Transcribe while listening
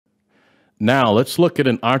Now let's look at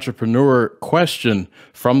an entrepreneur question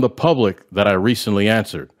from the public that I recently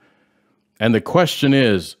answered. And the question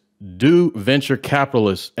is, do venture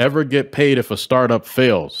capitalists ever get paid if a startup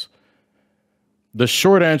fails? The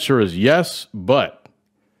short answer is yes, but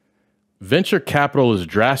venture capital is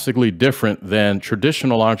drastically different than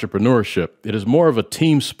traditional entrepreneurship. It is more of a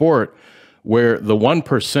team sport where the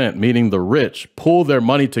 1%, meaning the rich, pool their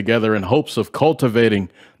money together in hopes of cultivating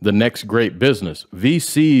the next great business.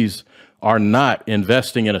 VCs are not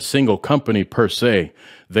investing in a single company per se.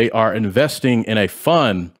 They are investing in a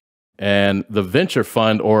fund, and the venture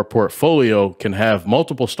fund or portfolio can have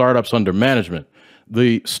multiple startups under management.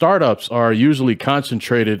 The startups are usually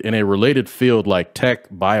concentrated in a related field like tech,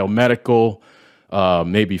 biomedical,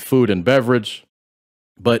 maybe food and beverage.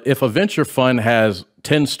 But if a venture fund has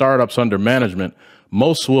 10 startups under management,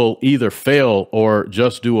 most will either fail or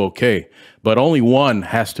just do okay. But only one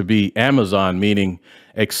has to be Amazon, meaning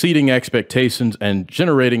exceeding expectations and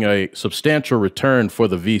generating a substantial return for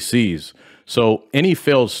the VCs. So any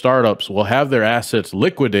failed startups will have their assets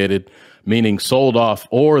liquidated, meaning sold off,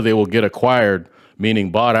 or they will get acquired,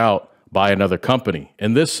 meaning bought out by another company.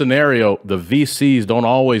 In this scenario, the VCs don't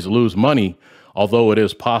always lose money, although it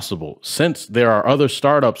is possible. Since there are other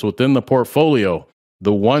startups within the portfolio,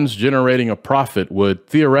 the ones generating a profit would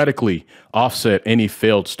theoretically offset any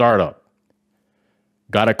failed startup.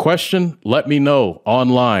 Got a question? Let me know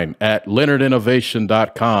online at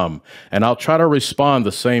leonardinnovation.com, and I'll try to respond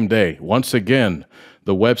the same day. Once again,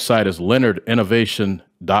 the website is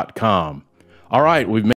leonardinnovation.com. All right, we've made